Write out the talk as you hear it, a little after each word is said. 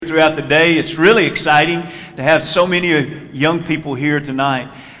throughout the day. It's really exciting to have so many young people here tonight.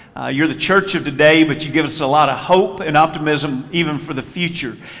 You're the church of today, but you give us a lot of hope and optimism even for the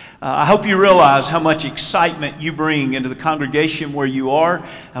future. I hope you realize how much excitement you bring into the congregation where you are.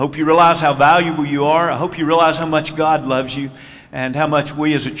 I hope you realize how valuable you are. I hope you realize how much God loves you and how much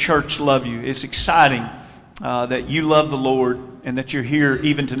we as a church love you. It's exciting that you love the Lord and that you're here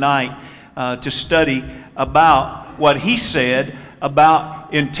even tonight to study about what He said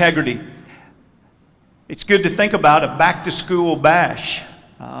about integrity. It's good to think about a back-to-school bash.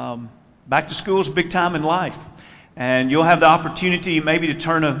 Back to school is a big time in life. And you'll have the opportunity maybe to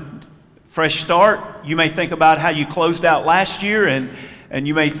turn a fresh start. You may think about how you closed out last year, and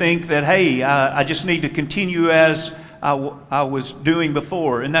you may think that, hey, I just need to continue as I was doing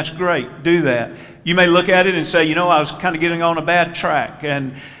before, and that's great. Do that. You may look at it and say, I was kind of getting on a bad track,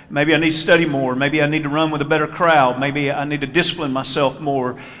 and maybe I need to study more. Maybe I need to run with a better crowd. Maybe I need to discipline myself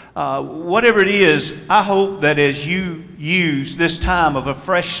more. Whatever it is, I hope that as you use this time of a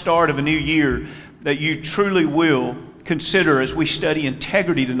fresh start of a new year, that you truly will consider, as we study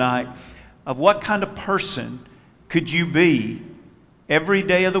integrity tonight, of what kind of person could you be every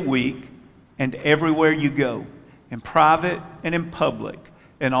day of the week and everywhere you go, in private and in public,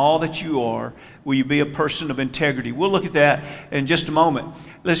 and all that you are. Will you be a person of integrity? We'll look at that in just a moment.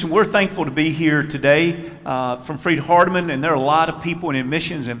 Listen, we're thankful to be here today from Freed-Hardeman, and there are a lot of people in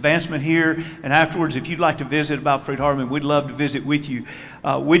admissions and advancement here. And afterwards, if you'd like to visit about Freed-Hardeman, we'd love to visit with you.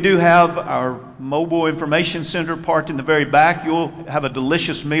 We do have our mobile information center parked in the very back. You'll have a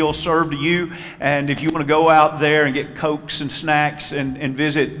delicious meal served to you. And if you want to go out there and get Cokes and snacks and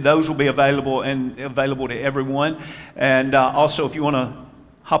visit, those will be available to everyone. And also, if you want to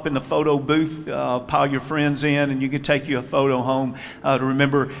hop in the photo booth, pile your friends in, and you can take you a photo home to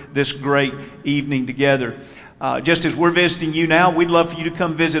remember this great evening together. Just as we're visiting you now, we'd love for you to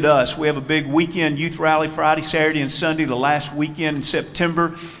come visit us. We have a big weekend youth rally Friday, Saturday, and Sunday, the last weekend in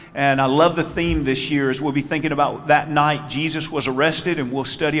September. And I love the theme this year as we'll be thinking about that night Jesus was arrested, and we'll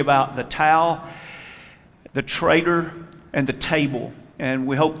study about the towel, the traitor, and the table. And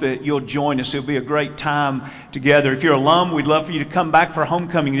we hope that you'll join us. It'll be a great time together. If you're an alum, we'd love for you to come back for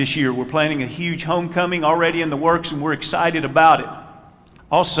homecoming this year. We're planning a huge homecoming already in the works, and we're excited about it.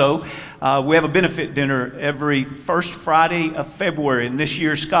 Also, we have a benefit dinner every first Friday of February. And this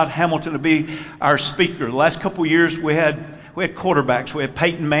year, Scott Hamilton will be our speaker. The last couple of years, we had quarterbacks. We had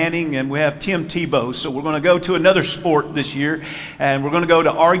Peyton Manning, and we have Tim Tebow. So we're going to go to another sport this year, and we're going to go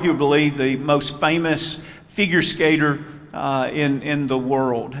to arguably the most famous figure skater in the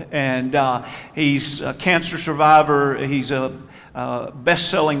world. And he's a cancer survivor. He's a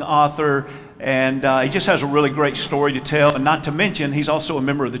best-selling author, and he just has a really great story to tell. And not to mention, he's also a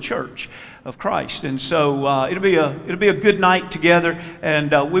member of the Church of Christ. And so it'll be a good night together,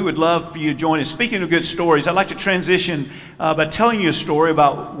 and we would love for you to join us. Speaking of good stories, I'd like to transition by telling you a story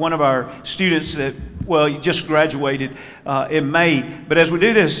about one of our students that just graduated in May. But as we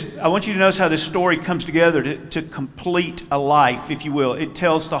do this, I want you to notice how this story comes together to complete a life, if you will. It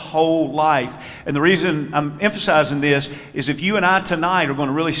tells the whole life. And the reason I'm emphasizing this is if you and I tonight are going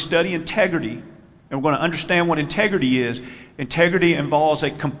to really study integrity, and we're going to understand what integrity is, integrity involves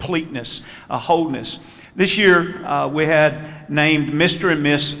a completeness, a wholeness. This year, we had named Mr. and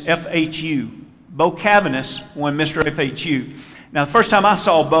Miss FHU. Bo Cavanis won Mr. FHU. Now, the first time I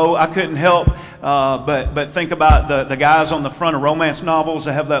saw Bo, I couldn't help but think about the guys on the front of romance novels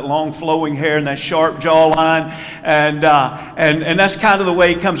that have that long flowing hair and that sharp jawline, and that's kind of the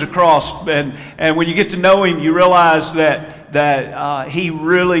way he comes across. And when you get to know him, you realize that he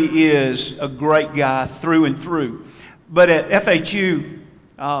really is a great guy through and through. But at FHU,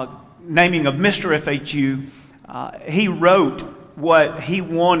 naming of Mr. FHU, he wrote what he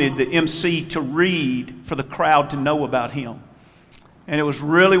wanted the MC to read for the crowd to know about him. And it was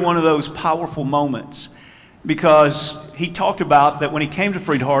really one of those powerful moments, because he talked about that when he came to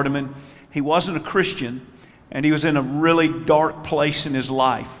Freed-Hardeman, he wasn't a Christian, and he was in a really dark place in his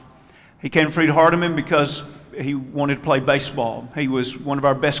life. He came to Freed-Hardeman because he wanted to play baseball. He was one of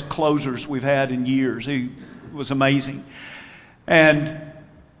our best closers we've had in years. He was amazing. And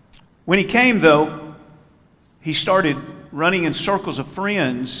when he came, though, he started running in circles of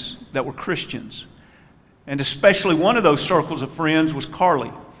friends that were Christians. And especially one of those circles of friends was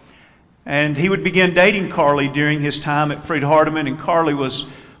Carly. And he would begin dating Carly during his time at Freed-Hardeman, and Carly was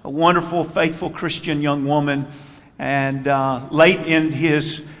a wonderful, faithful Christian young woman. And late in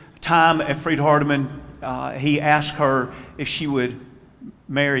his time at Freed-Hardeman, he asked her if she would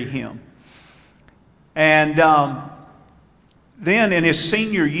marry him. And then in his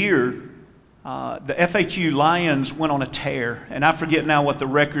senior year, the FHU Lions went on a tear, and I forget now what the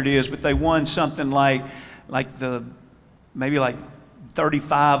record is, but they won something like maybe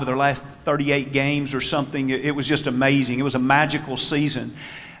 35 of their last 38 games or something. It was just amazing. It was a magical season.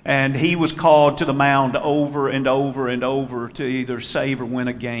 And he was called to the mound over and over and over to either save or win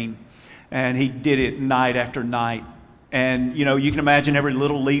a game. And he did it night after night. And, you can imagine every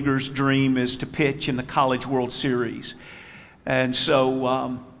little leaguer's dream is to pitch in the College World Series. And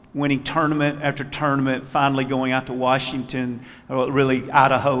so winning tournament after tournament, finally going out to Washington, really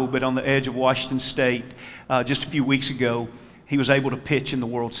Idaho, but on the edge of Washington State just a few weeks ago, he was able to pitch in the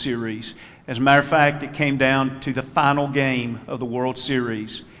World Series. As a matter of fact, it came down to the final game of the World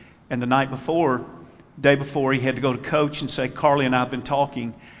Series. And the day before, he had to go to coach and say, Carly and I have been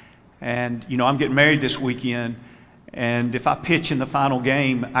talking, and, I'm getting married this weekend, and if I pitch in the final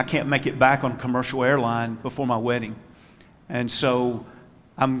game, I can't make it back on a commercial airline before my wedding. And so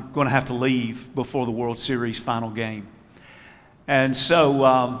I'm going to have to leave before the World Series final game. And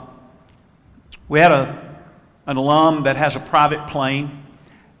so we had an alum that has a private plane.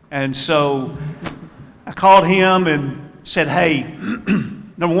 And so I called him and said, hey,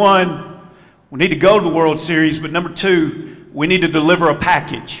 number one, we need to go to the World Series, but number two, we need to deliver a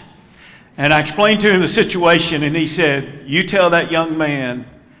package. And I explained to him the situation, and he said, you tell that young man,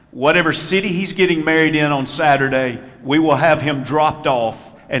 whatever city he's getting married in on Saturday, we will have him dropped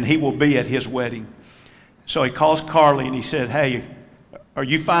off, and he will be at his wedding. So he calls Carly, and he said, hey, are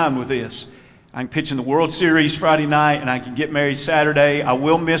you fine with this? I can pitch in the World Series Friday night, and I can get married Saturday. I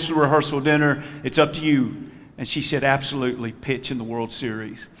will miss the rehearsal dinner. It's up to you. And she said, absolutely, pitch in the World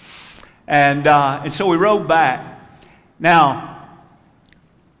Series. And so we rode back. Now,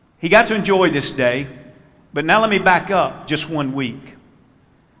 he got to enjoy this day, but now let me back up just 1 week.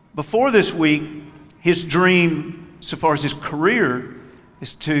 Before this week, his dream, so far as his career,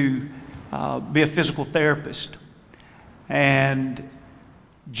 is to be a physical therapist. And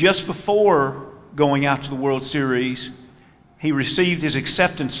just before going out to the World Series, he received his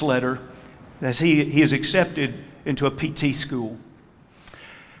acceptance letter that he is accepted into a PT school.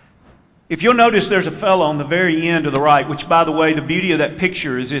 If you'll notice, there's a fellow on the very end to the right, which, by the way, the beauty of that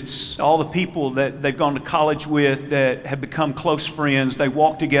picture is it's all the people that they've gone to college with that have become close friends. They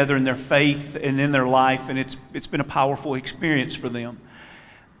walk together in their faith and in their life, and it's been a powerful experience for them.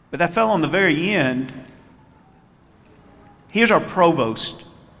 But that fellow on the very end, here's our provost.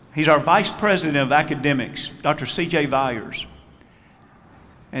 He's our vice president of academics, Dr. C.J. Vyers.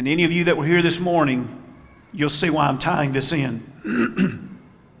 And any of you that were here this morning, you'll see why I'm tying this in.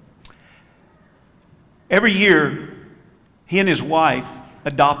 Every year, he and his wife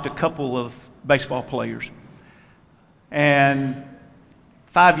adopt a couple of baseball players. And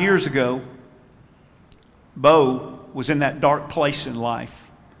 5 years ago, Bo was in that dark place in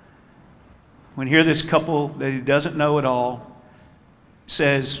life. When here this couple that he doesn't know at all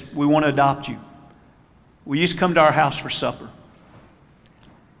says, we want to adopt you. Will you just come to our house for supper?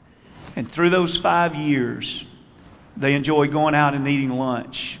 And through those 5 years, they enjoyed going out and eating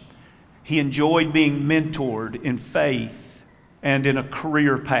lunch. He enjoyed being mentored in faith and in a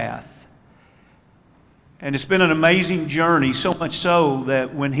career path. And it's been an amazing journey, so much so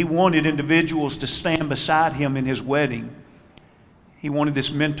that when he wanted individuals to stand beside him in his wedding, he wanted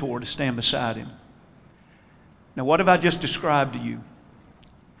this mentor to stand beside him. Now, what have I just described to you?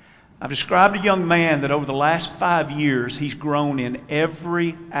 I've described a young man that over the last 5 years, he's grown in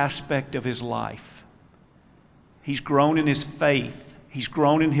every aspect of his life. He's grown in his faith. He's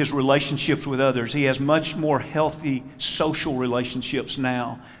grown in his relationships with others. He has much more healthy social relationships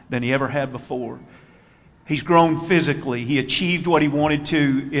now than he ever had before. He's grown physically. He achieved what he wanted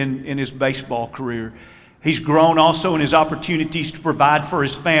to in his baseball career. He's grown also in his opportunities to provide for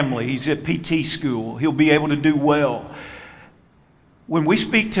his family. He's at PT school. He'll be able to do well. When we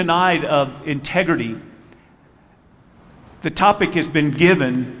speak tonight of integrity, the topic has been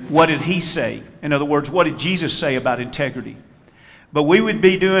given, what did he say? In other words, what did Jesus say about integrity? But we would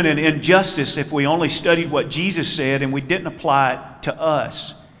be doing an injustice if we only studied what Jesus said and we didn't apply it to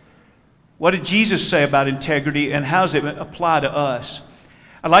us. What did Jesus say about integrity, and how does it apply to us?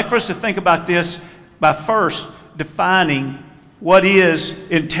 I'd like for us to think about this by first defining what is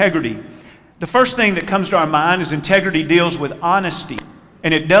integrity. The first thing that comes to our mind is integrity deals with honesty.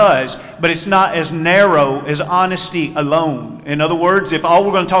 And it does, but it's not as narrow as honesty alone. In other words, if all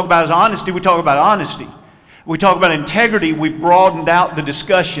we're going to talk about is honesty, we talk about honesty. We talk about integrity, we've broadened out the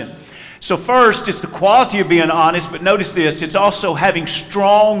discussion. So first, it's the quality of being honest, but notice this, it's also having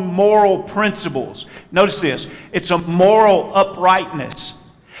strong moral principles. Notice this, it's a moral uprightness.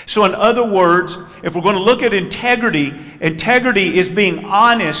 So in other words, if we're going to look at integrity, integrity is being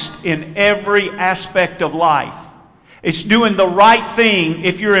honest in every aspect of life. It's doing the right thing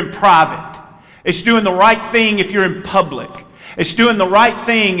if you're in private. It's doing the right thing if you're in public. It's doing the right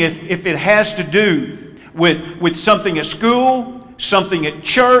thing if it has to do with something at school, something at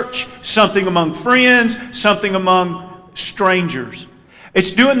church, something among friends, something among strangers.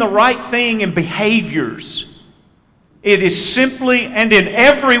 It's doing the right thing in behaviors. It is simply and in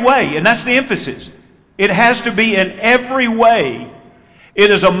every way, and that's the emphasis. It has to be in every way.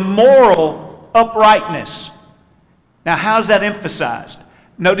 It is a moral uprightness. Now, how's that emphasized?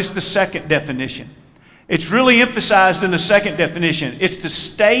 Notice the second definition. It's really emphasized in the second definition. It's the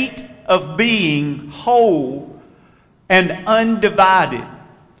state of being whole and undivided.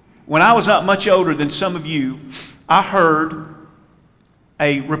 When I was not much older than some of you, I heard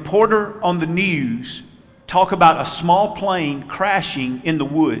a reporter on the news talk about a small plane crashing in the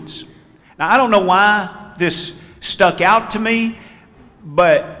woods. Now, I don't know why this stuck out to me,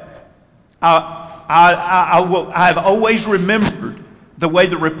 but I've always remembered the way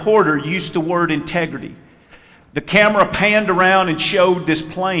the reporter used the word integrity. The camera panned around and showed this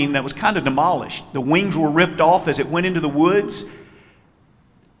plane that was kind of demolished. The wings were ripped off as it went into the woods,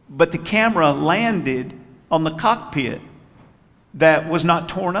 but the camera landed on the cockpit that was not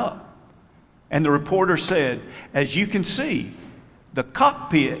torn up. And the reporter said, as you can see, the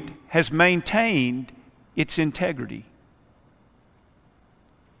cockpit has maintained its integrity.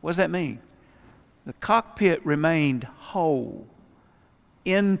 What does that mean? The cockpit remained whole,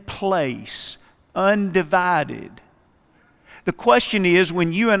 in place, undivided. The question is,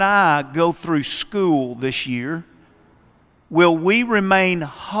 when you and I go through school this year, will we remain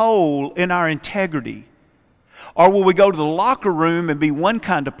whole in our integrity? Or will we go to the locker room and be one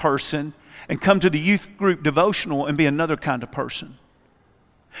kind of person and come to the youth group devotional and be another kind of person?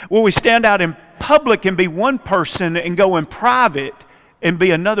 Will we stand out in public and be one person and go in private and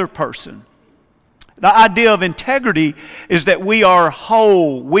be another person? The idea of integrity is that we are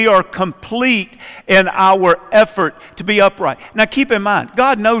whole, we are complete in our effort to be upright. Now keep in mind,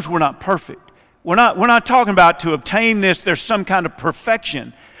 God knows we're not perfect. We're not talking about to obtain this, there's some kind of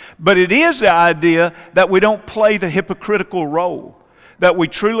perfection. But it is the idea that we don't play the hypocritical role, that we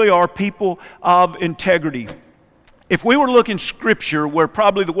truly are people of integrity. If we were to look in Scripture where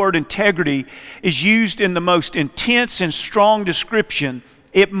probably the word integrity is used in the most intense and strong description,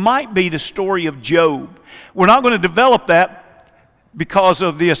 it might be the story of Job. We're not going to develop that because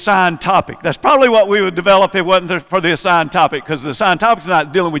of the assigned topic. That's probably what we would develop if it wasn't for the assigned topic, because the assigned topic is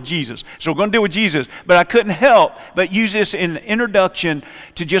not dealing with Jesus. So we're going to deal with Jesus. But I couldn't help but use this in the introduction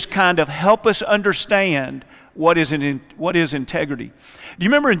to just kind of help us understand what is integrity. Do you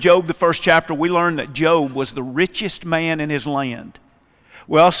remember in Job, the first chapter, we learned that Job was the richest man in his land.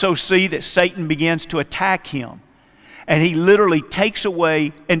 We also see that Satan begins to attack him. And he literally takes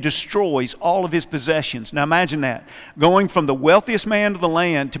away and destroys all of his possessions. Now imagine that. Going from the wealthiest man of the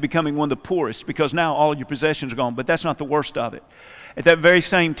land to becoming one of the poorest, because now all of your possessions are gone. But that's not the worst of it. At that very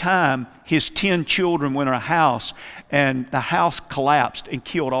same time, his 10 children went in a house, and the house collapsed and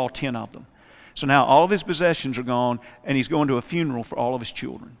killed all 10 of them. So now all of his possessions are gone, and he's going to a funeral for all of his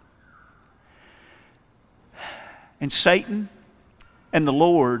children. And Satan and the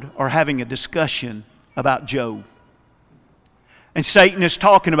Lord are having a discussion about Job. And Satan is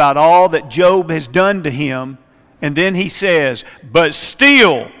talking about all that Job has done to him. And then he says, but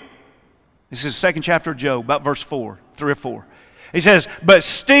still, this is the second chapter of Job, about verse 4, 3 or 4. He says, but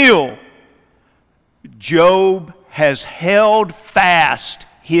still, Job has held fast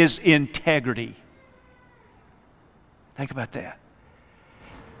his integrity. Think about that.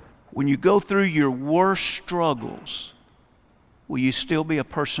 When you go through your worst struggles, will you still be a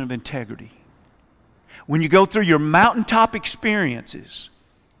person of integrity? When you go through your mountaintop experiences,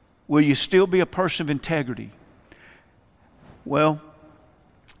 will you still be a person of integrity? Well,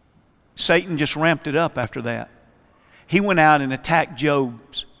 Satan just ramped it up after that. He went out and attacked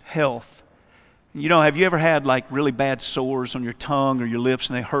Job's health. You know, have you ever had like really bad sores on your tongue or your lips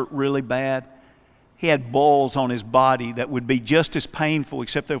and they hurt really bad? He had boils on his body that would be just as painful,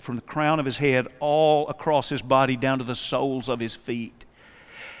 except they were from the crown of his head all across his body down to the soles of his feet.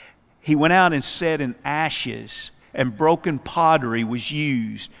 He went out and sat in ashes, and broken pottery was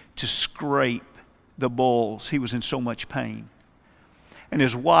used to scrape the boils. He was in so much pain. And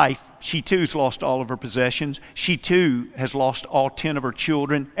his wife, she too has lost all of her possessions. She too has lost all 10 of her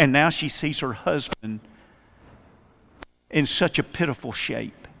children. And now she sees her husband in such a pitiful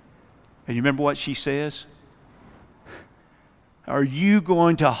shape. And you remember what she says? Are you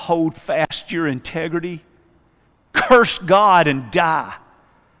going to hold fast your integrity? Curse God and die.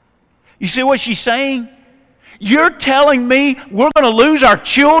 You see what she's saying? You're telling me we're going to lose our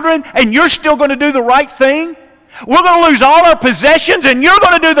children and you're still going to do the right thing? We're going to lose all our possessions and you're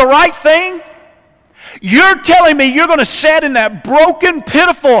going to do the right thing? You're telling me you're going to sit in that broken,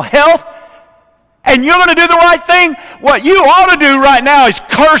 pitiful health and you're going to do the right thing? What you ought to do right now is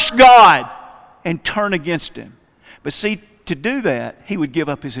curse God and turn against Him. But see, to do that, he would give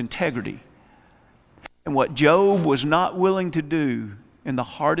up his integrity. And what Job was not willing to do in the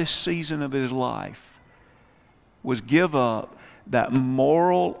hardest season of his life was give up that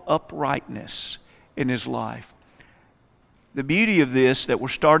moral uprightness in his life. The beauty of this that we're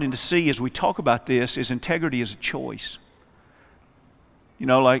starting to see as we talk about this is integrity is a choice. You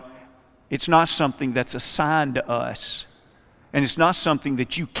know, like, it's not something that's assigned to us. And it's not something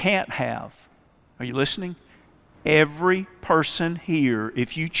that you can't have. Are you listening? Every person here,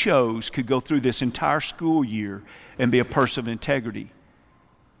 if you chose, could go through this entire school year and be a person of integrity.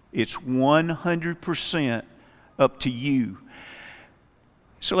 It's 100% up to you.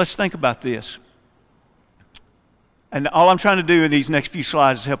 So let's think about this. And all I'm trying to do in these next few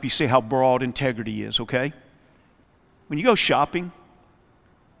slides is help you see how broad integrity is, okay? When you go shopping,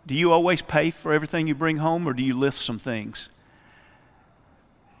 do you always pay for everything you bring home, or do you lift some things?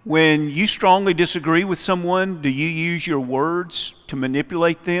 When you strongly disagree with someone, do you use your words to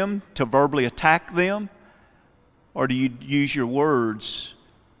manipulate them, to verbally attack them? Or do you use your words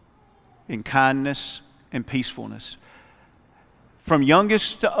in kindness and peacefulness? From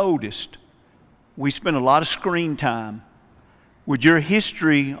youngest to oldest, we spend a lot of screen time. Would your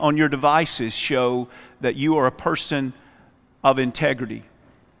history on your devices show that you are a person of integrity?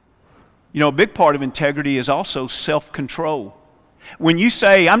 You know, a big part of integrity is also self-control. When you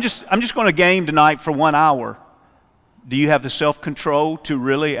say, I'm just going to game tonight for 1 hour, do you have the self-control to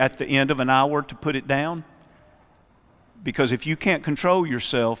really, at the end of an hour, to put it down? Because if you can't control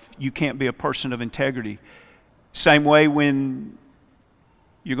yourself, you can't be a person of integrity. Same way when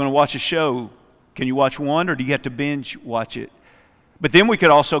you're going to watch a show, can you watch one, or do you have to binge watch it? But then we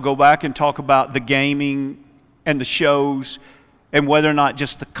could also go back and talk about the gaming and the shows and whether or not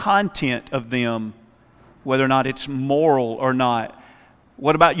just the content of them, whether or not it's moral or not.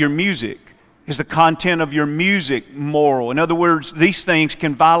 What about your music? Is the content of your music moral? In other words, these things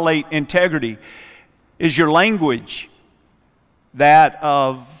can violate integrity. Is your language that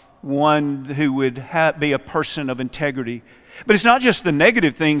of one who would be a person of integrity? But it's not just the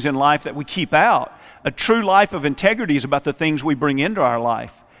negative things in life that we keep out. A true life of integrity is about the things we bring into our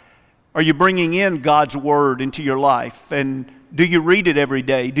life. Are you bringing in God's Word into your life? And do you read it every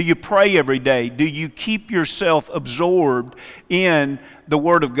day? Do you pray every day? Do you keep yourself absorbed in the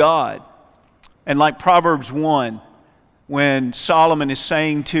Word of God? And like Proverbs 1, when Solomon is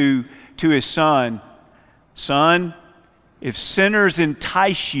saying to his son, "Son, if sinners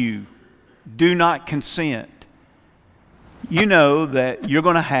entice you, do not consent." You know that you're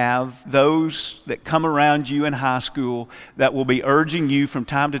going to have those that come around you in high school that will be urging you from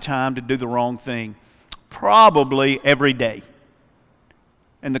time to time to do the wrong thing, probably every day.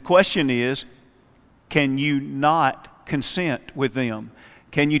 And the question is, can you not consent with them?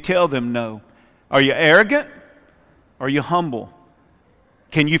 Can you tell them no? Are you arrogant? Are you humble?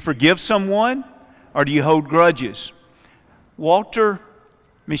 Can you forgive someone, or do you hold grudges? Walter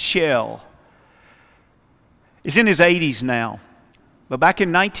Mischel is in his 80s now, but back in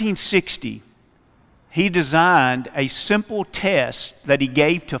 1960, he designed a simple test that he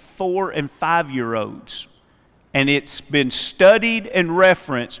gave to 4- and 5-year-olds. And it's been studied and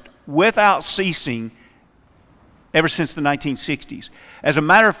referenced without ceasing ever since the 1960s. As a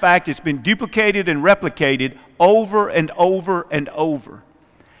matter of fact, it's been duplicated and replicated over and over and over.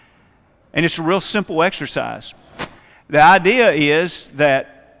 And it's a real simple exercise. The idea is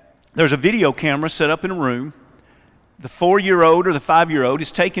that there's a video camera set up in a room. The 4-year-old or the 5-year-old is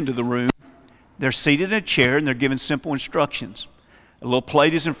taken to the room. They're seated in a chair and they're given simple instructions. A little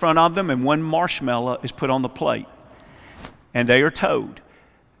plate is in front of them and one marshmallow is put on the plate. And they are told,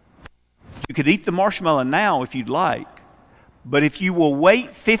 you could eat the marshmallow now if you'd like, but if you will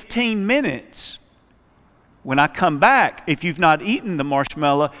wait 15 minutes, when I come back, if you've not eaten the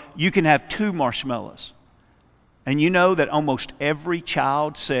marshmallow, you can have 2 marshmallows. And you know that almost every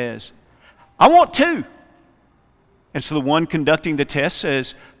child says, I want 2. And so the one conducting the test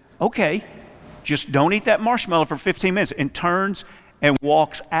says, okay, just don't eat that marshmallow for 15 minutes, and turns and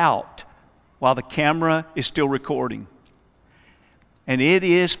walks out while the camera is still recording. And it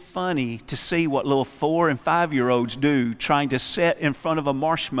is funny to see what little 4- and 5-year-olds do trying to sit in front of a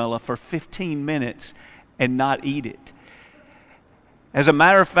marshmallow for 15 minutes and not eat it. As a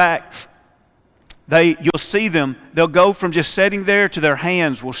matter of fact, you'll see them, they'll go from just sitting there to their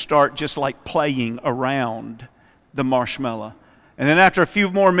hands will start just like playing around the marshmallow. And then after a few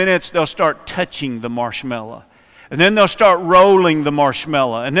more minutes, they'll start touching the marshmallow. And then they'll start rolling the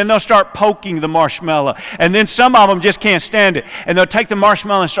marshmallow. And then they'll start poking the marshmallow. And then some of them just can't stand it. And they'll take the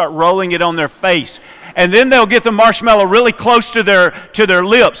marshmallow and start rolling it on their face. And then they'll get the marshmallow really close to their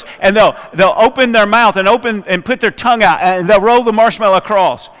lips. And they'll open their mouth and put their tongue out. And they'll roll the marshmallow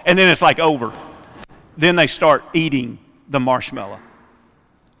across. And then it's like over. Then they start eating the marshmallow.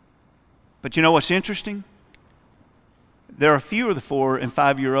 But you know what's interesting? There are a few of the 4 and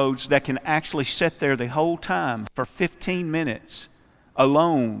 5-year-olds that can actually sit there the whole time for 15 minutes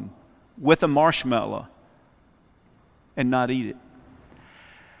alone with a marshmallow and not eat it.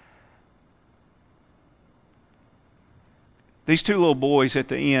 These 2 little boys at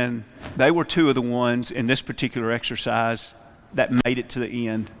the end, they were 2 of the ones in this particular exercise that made it to the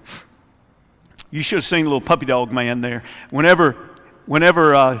end. You should have seen the little puppy dog man there. Whenever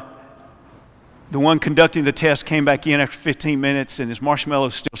the one conducting the test came back in after 15 minutes and his marshmallow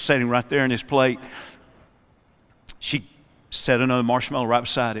was still sitting right there in his plate, she set another marshmallow right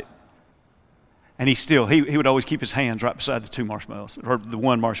beside it. And he would always keep his hands right beside the 2 marshmallows, or the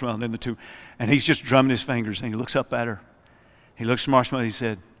 1 marshmallow and then the 2. And he's just drumming his fingers and he looks up at her. He looks at the marshmallow and he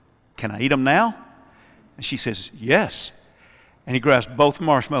said, "Can I eat them now?" And she says, "Yes." And he grabs both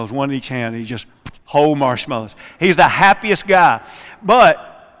marshmallows, 1 in each hand, and he just whole marshmallows. He's the happiest guy. But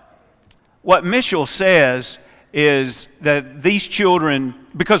what Mitchell says is that these children,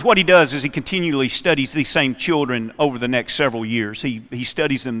 because what he does is he continually studies these same children over the next several years. He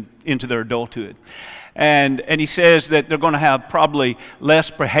studies them into their adulthood. And he says that they're going to have probably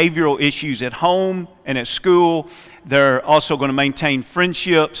less behavioral issues at home and at school. They're also going to maintain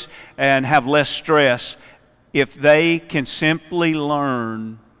friendships and have less stress if they can simply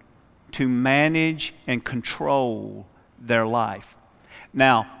learn to manage and control their life.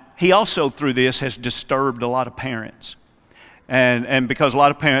 Now, he also, through this, has disturbed a lot of parents. And because a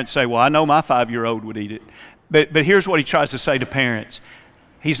lot of parents say, "Well, I know my 5-year-old would eat it." But here's what he tries to say to parents.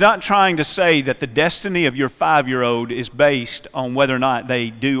 He's not trying to say that the destiny of your 5-year-old is based on whether or not they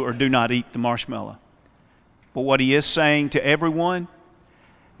do or do not eat the marshmallow. But what he is saying to everyone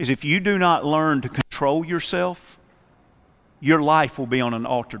is if you do not learn to control yourself, your life will be on an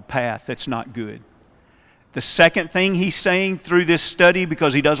altered path that's not good. The second thing he's saying through this study,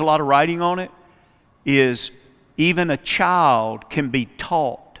 because he does a lot of writing on it, is even a child can be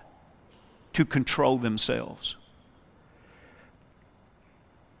taught to control themselves.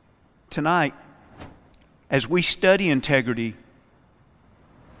 Tonight, as we study integrity,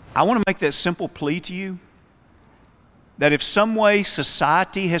 I want to make that simple plea to you, that if some way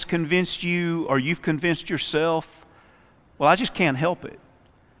society has convinced you or you've convinced yourself, well, I just can't help it.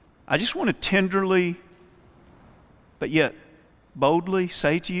 I just want to tenderly, but yet boldly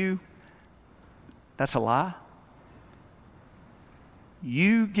say to you, that's a lie.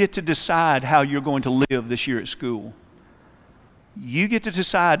 You get to decide how you're going to live this year at school. You get to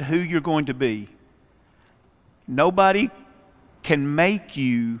decide who you're going to be. Nobody can make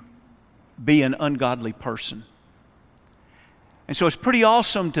you be an ungodly person. And so it's pretty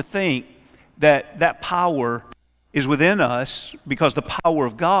awesome to think that that power is within us because the power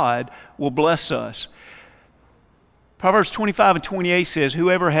of God will bless us. Proverbs 25 and 28 says,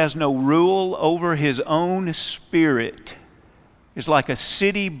 "Whoever has no rule over his own spirit is like a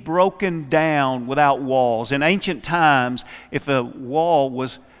city broken down without walls." In ancient times, if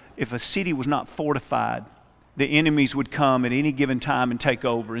a city was not fortified, the enemies would come at any given time and take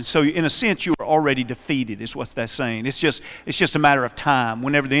over. And so in a sense, you are already defeated, is what that's saying. It's just a matter of time.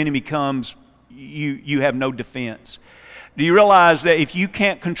 Whenever the enemy comes, you have no defense. Do you realize that if you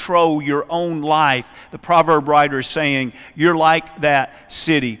can't control your own life, the proverb writer is saying, you're like that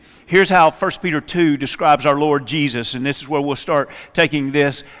city. Here's how 1 Peter 2 describes our Lord Jesus, and this is where we'll start taking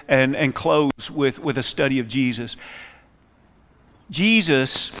this and close with a study of Jesus.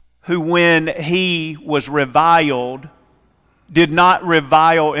 Jesus, who when he was reviled, did not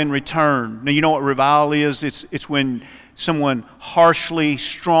revile in return. Now you know what revile is? It's when someone harshly,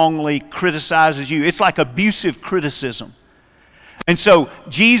 strongly criticizes you. It's like abusive criticism. And so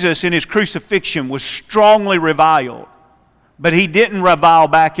Jesus in his crucifixion was strongly reviled, but he didn't revile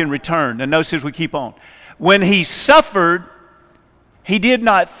back in return. And notice as we keep on. When he suffered, he did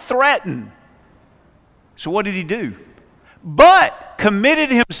not threaten. So what did he do? But committed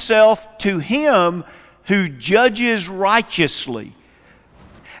himself to him who judges righteously.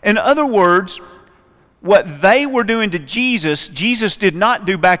 In other words, what they were doing to Jesus, Jesus did not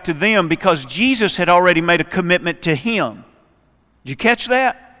do back to them because Jesus had already made a commitment to him. Did you catch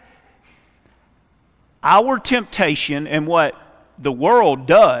that? Our temptation and what the world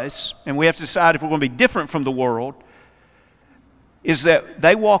does, and we have to decide if we're going to be different from the world, is that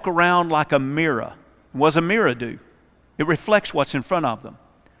they walk around like a mirror. What does a mirror do? It reflects what's in front of them.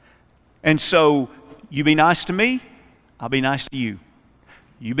 And so, you be nice to me, I'll be nice to you.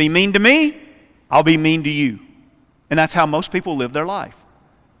 You be mean to me, I'll be mean to you. And that's how most people live their life.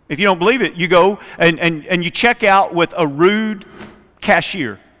 If you don't believe it, you go and you check out with a rude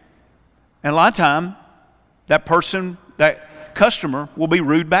cashier. And a lot of time, that person, that customer will be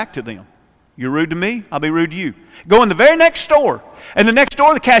rude back to them. You're rude to me, I'll be rude to you. Go in the very next store, and the next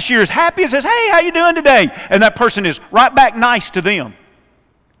door the cashier is happy and says, hey, how you doing today? And that person is right back nice to them. And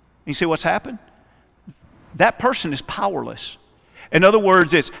you see what's happened? That person is powerless. In other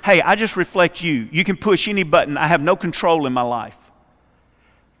words, it's, hey, I just reflect you. You can push any button. I have no control in my life.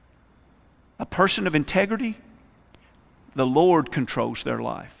 A person of integrity, the Lord controls their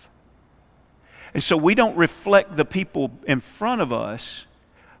life. And so we don't reflect the people in front of us.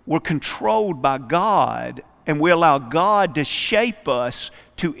 We're controlled by God, and we allow God to shape us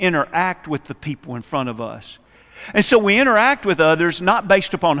to interact with the people in front of us. And so we interact with others not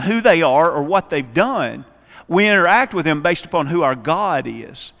based upon who they are or what they've done. We interact with them based upon who our God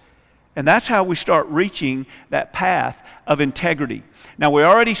is. And that's how we start reaching that path of integrity. Now, we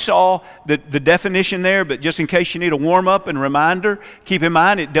already saw the definition there, but just in case you need a warm-up and reminder, keep in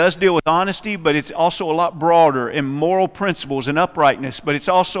mind it does deal with honesty, but it's also a lot broader in moral principles and uprightness, but it's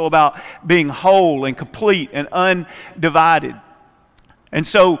also about being whole and complete and undivided. And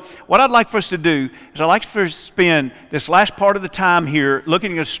so what I'd like for us to do is I'd like for us to spend this last part of the time here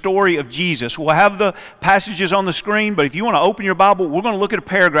looking at a story of Jesus. We'll have the passages on the screen, but if you want to open your Bible, we're going to look at a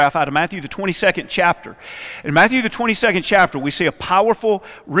paragraph out of Matthew the 22nd chapter. In Matthew the 22nd chapter, we see a powerful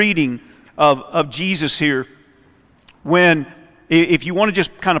reading of Jesus here. When, if you want to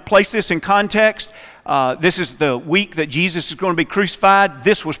just kind of place this in context, this is the week that Jesus is going to be crucified.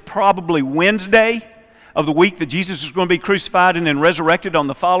 This was probably Wednesday of the week that Jesus is going to be crucified and then resurrected on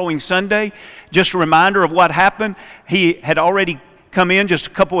the following Sunday. Just a reminder of what happened. He had already come in just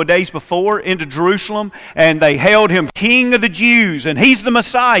a couple of days before into Jerusalem, and they hailed him King of the Jews, and he's the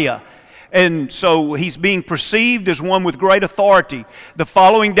Messiah. And so he's being perceived as one with great authority. The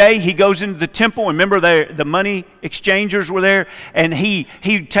following day, he goes into the temple, and remember the money exchangers were there, and he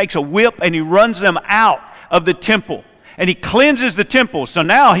takes a whip and he runs them out of the temple. And he cleanses the temple. So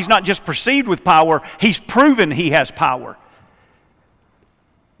now he's not just perceived with power, he's proven he has power.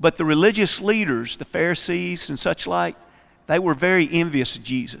 But the religious leaders, the Pharisees and such like, they were very envious of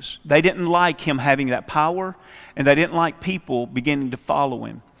Jesus. They didn't like him having that power, and they didn't like people beginning to follow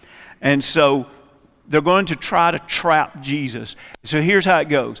him. And so they're going to try to trap Jesus. So here's how it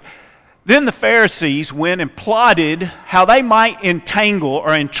goes. Then the Pharisees went and plotted how they might entangle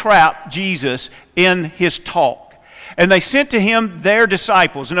or entrap Jesus in his talk. And they sent to him their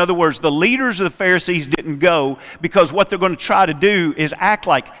disciples. In other words, the leaders of the Pharisees didn't go because what they're going to try to do is act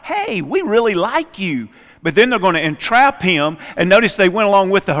like, hey, we really like you. But then they're going to entrap him. And notice they went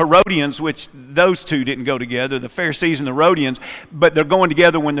along with the Herodians, which those two didn't go together, the Pharisees and the Herodians, but they're going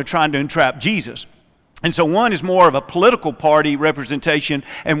together when they're trying to entrap Jesus. And so one is more of a political party representation,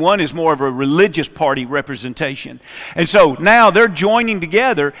 and one is more of a religious party representation. And so now they're joining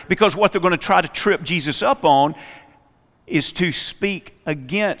together because what they're going to try to trip Jesus up on is to speak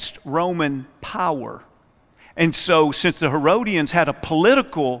against Roman power. And so since the Herodians had a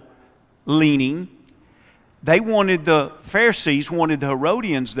political leaning, the Pharisees wanted the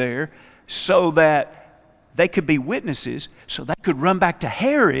Herodians there so that they could be witnesses, so they could run back to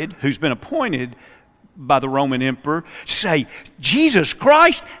Herod, who's been appointed by the Roman emperor, say, Jesus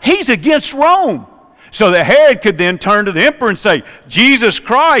Christ, he's against Rome. So that Herod could then turn to the emperor and say, Jesus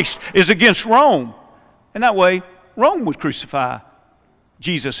Christ is against Rome. And that way, Rome would crucify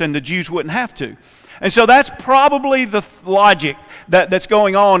Jesus and the Jews wouldn't have to. And so that's probably the logic that's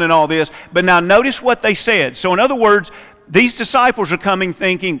going on in all this. But now notice what they said. So in other words, these disciples are coming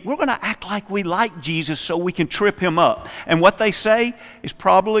thinking, we're going to act like we like Jesus so we can trip him up. And what they say is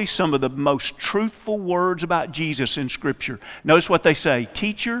probably some of the most truthful words about Jesus in Scripture. Notice what they say.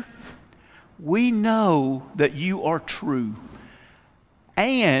 Teacher, we know that you are true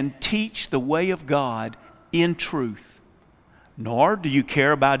and teach the way of God in truth, nor do you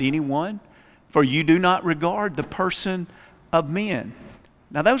care about anyone, for you do not regard the person of men.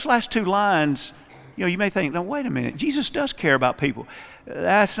 Now those last two lines, you may think, no, wait a minute, Jesus does care about people.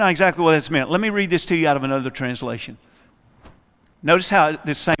 That's not exactly what that's meant. Let me read this to you out of another translation. Notice how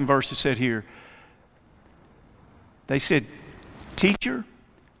this same verse is said here. They said, Teacher,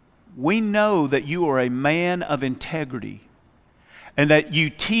 we know that you are a man of integrity and that you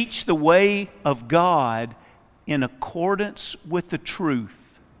teach the way of God in accordance with the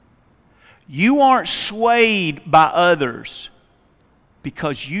truth. You aren't swayed by others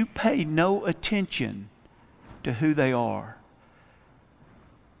because you pay no attention to who they are.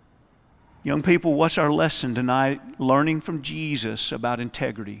 Young people, what's our lesson tonight? Learning from Jesus about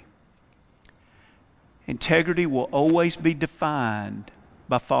integrity. Integrity will always be defined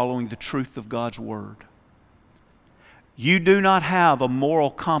by following the truth of God's Word. You do not have a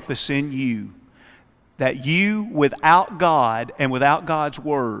moral compass in you that you, without God and without God's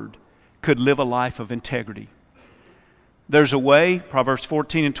Word, could live a life of integrity. There's a way, Proverbs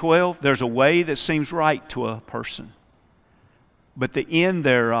 14 and 12, there's a way that seems right to a person, but the end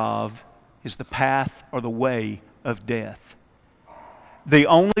thereof is the path or the way of death. The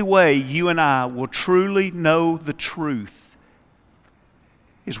only way you and I will truly know the truth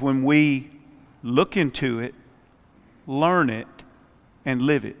is when we look into it, learn it, and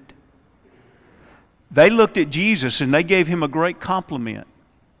live it. They looked at Jesus and they gave him a great compliment.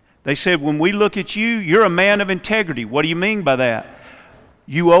 They said, when we look at you, you're a man of integrity. What do you mean by that?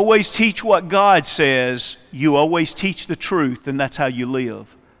 You always teach what God says. You always teach the truth, and that's how you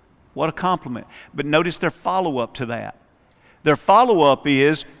live. What a compliment. But notice their follow-up to that. Their follow-up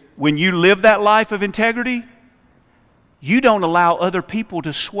is, when you live that life of integrity, you don't allow other people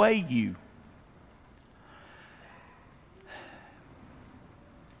to sway you.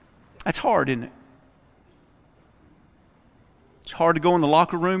 That's hard, isn't it? It's hard to go in the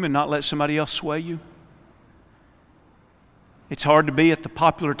locker room and not let somebody else sway you. It's hard to be at the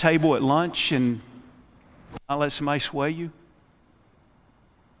popular table at lunch and not let somebody sway you.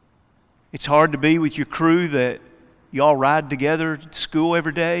 It's hard to be with your crew that you all ride together to school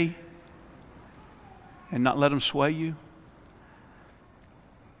every day and not let them sway you.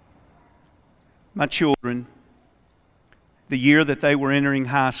 My children, the year that they were entering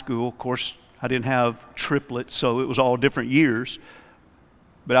high school, of course, I didn't have triplets, so it was all different years.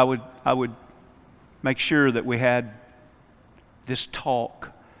 But I would make sure that we had this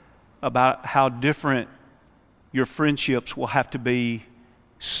talk about how different your friendships will have to be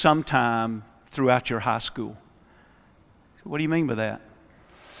sometime throughout your high school. What do you mean by that?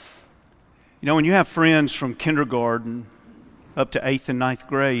 You know, when you have friends from kindergarten up to 8th and 9th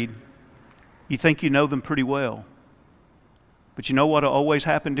grade, you think you know them pretty well. But you know what will always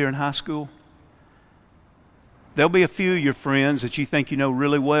happen during high school? There'll be a few of your friends that you think you know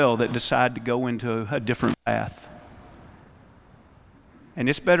really well that decide to go into a different path. And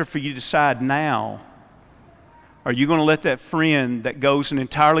it's better for you to decide now. Are you going to let that friend that goes an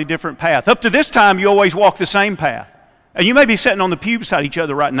entirely different path? Up to this time, you always walk the same path. And you may be sitting on the pew beside each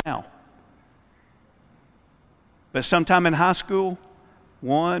other right now. But sometime in high school,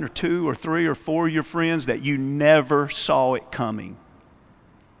 1 or 2 or 3 or 4 of your friends that you never saw it coming,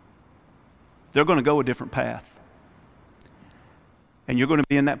 they're going to go a different path. And you're going to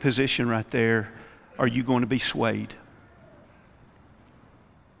be in that position right there. Are you going to be swayed?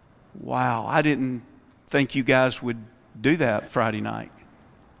 Wow, I didn't think you guys would do that Friday night.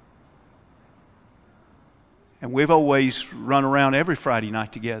 And we've always run around every Friday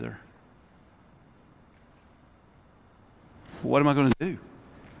night together. What am I going to do?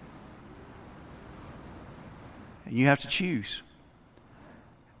 And you have to choose.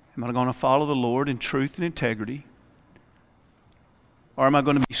 Am I going to follow the Lord in truth and integrity? Or am I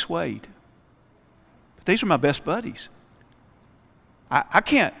going to be swayed? But these are my best buddies. I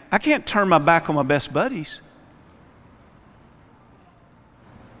can't turn my back on my best buddies.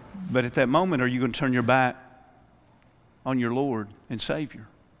 But at that moment, are you going to turn your back on your Lord and Savior?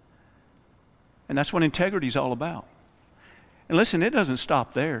 And that's what integrity is all about. And listen, it doesn't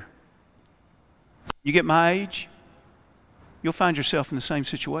stop there. You get my age, you'll find yourself in the same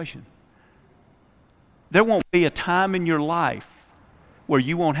situation. There won't be a time in your life where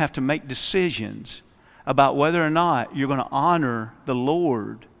you won't have to make decisions about whether or not you're going to honor the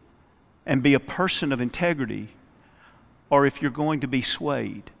Lord and be a person of integrity, or if you're going to be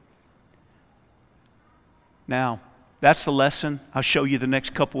swayed. Now, that's the lesson. I'll show you the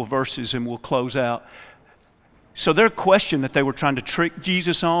next couple of verses and we'll close out. So their question that they were trying to trick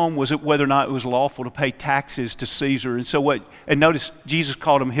Jesus on was whether or not it was lawful to pay taxes to Caesar. And notice Jesus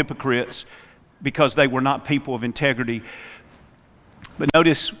called them hypocrites because they were not people of integrity. But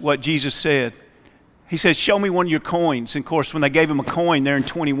notice what Jesus said. He says, show me one of your coins. And of course, when they gave him a coin there in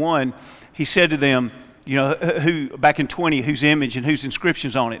 21, he said to them, you know, who back in 20, whose image and whose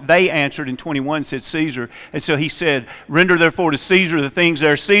inscription's on it? They answered in 21, said Caesar. And so he said, render therefore to Caesar the things that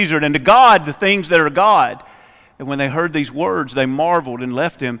are Caesar, and to God the things that are God. And when they heard these words, they marveled and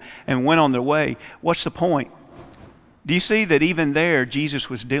left him and went on their way. What's the point? Do you see that even there, Jesus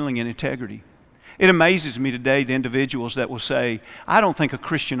was dealing in integrity? It amazes me today, the individuals that will say, I don't think a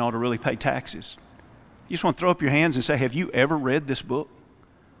Christian ought to really pay taxes. You just want to throw up your hands and say, have you ever read this book?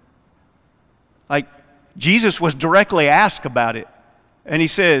 Like, Jesus was directly asked about it. And he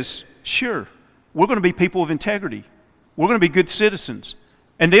says, sure, we're going to be people of integrity. We're going to be good citizens.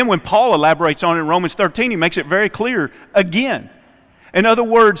 And then when Paul elaborates on it in Romans 13, he makes it very clear again. In other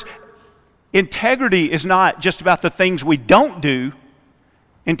words, integrity is not just about the things we don't do.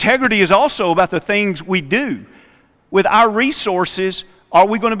 Integrity is also about the things we do. With our resources, are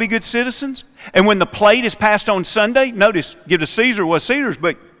we going to be good citizens? And when the plate is passed on Sunday, notice, give to Caesar what's Caesar's,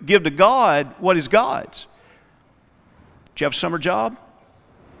 but give to God what is God's. Did you have a summer job?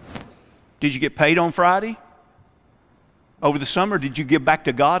 Did you get paid on Friday? Over the summer, did you give back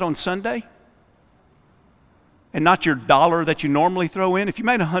to God on Sunday? And not your dollar that you normally throw in. If you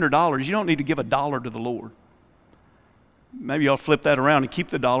made $100, you don't need to give $1 to the Lord. Maybe I'll flip that around and keep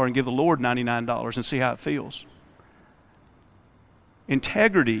the dollar and give the Lord $99 and see how it feels.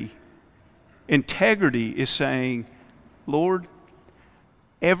 Integrity is saying, Lord,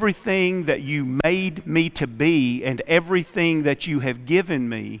 everything that you made me to be and everything that you have given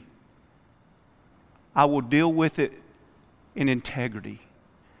me, I will deal with it in integrity.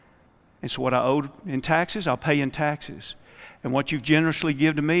 And so what I owe in taxes, I'll pay in taxes. And what you've generously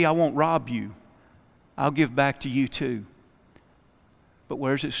given to me, I won't rob you. I'll give back to you too. But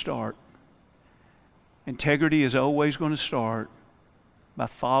where does it start? Integrity is always going to start by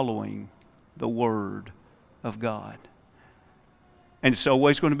following the Word of God. And it's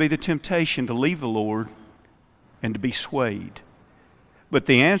always going to be the temptation to leave the Lord and to be swayed. But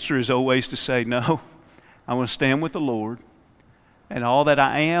the answer is always to say, no, I want to stand with the Lord, and all that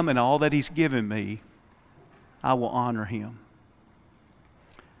I am and all that He's given me, I will honor Him.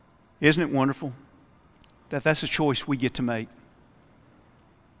 Isn't it wonderful that that's a choice we get to make?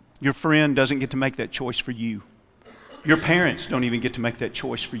 Your friend doesn't get to make that choice for you. Your parents don't even get to make that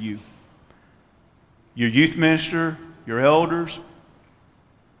choice for you. Your youth minister, your elders,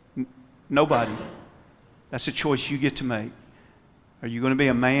 nobody. That's a choice you get to make. Are you going to be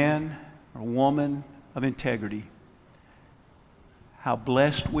a man or a woman of integrity? How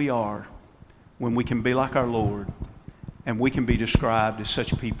blessed we are when we can be like our Lord and we can be described as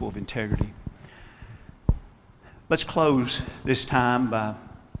such people of integrity. Let's close this time by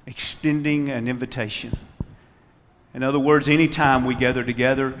extending an invitation. In other words, anytime we gather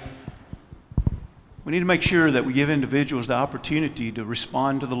together, we need to make sure that we give individuals the opportunity to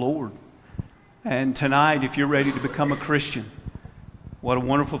respond to the Lord. And tonight, if you're ready to become a Christian, what a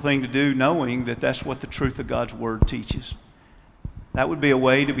wonderful thing to do, knowing that that's what the truth of God's Word teaches. That would be a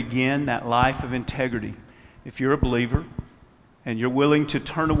way to begin that life of integrity. If you're a believer and you're willing to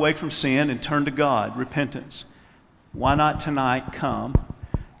turn away from sin and turn to God, repentance, why not tonight come?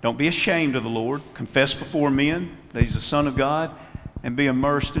 Don't be ashamed of the Lord. Confess before men that He's the Son of God and be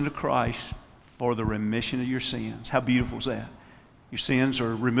immersed into Christ for the remission of your sins. How beautiful is that? Your sins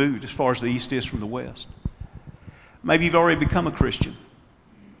are removed as far as the east is from the west. Maybe you've already become a Christian,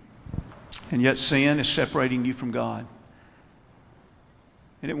 and yet sin is separating you from God.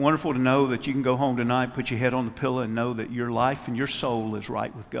 Isn't it wonderful to know that you can go home tonight, put your head on the pillow, and know that your life and your soul is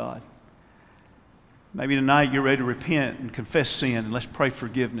right with God? Maybe tonight you're ready to repent and confess sin, and let's pray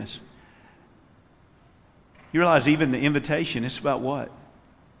forgiveness. You realize even the invitation, it's about what?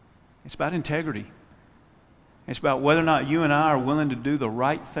 It's about integrity. It's about whether or not you and I are willing to do the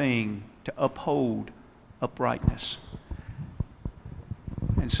right thing to uphold uprightness.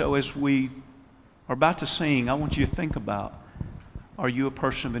 And so as we are about to sing, I want you to think about, are you a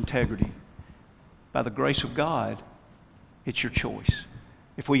person of integrity? By the grace of God, it's your choice.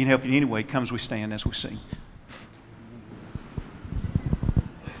 If we can help you in any way, come as we stand as we sing.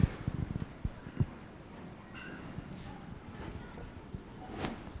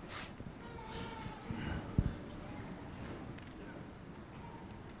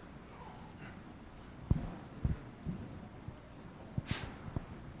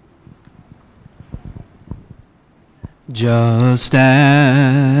 Just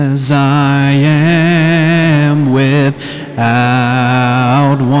as I am without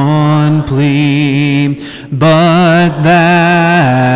one plea, but that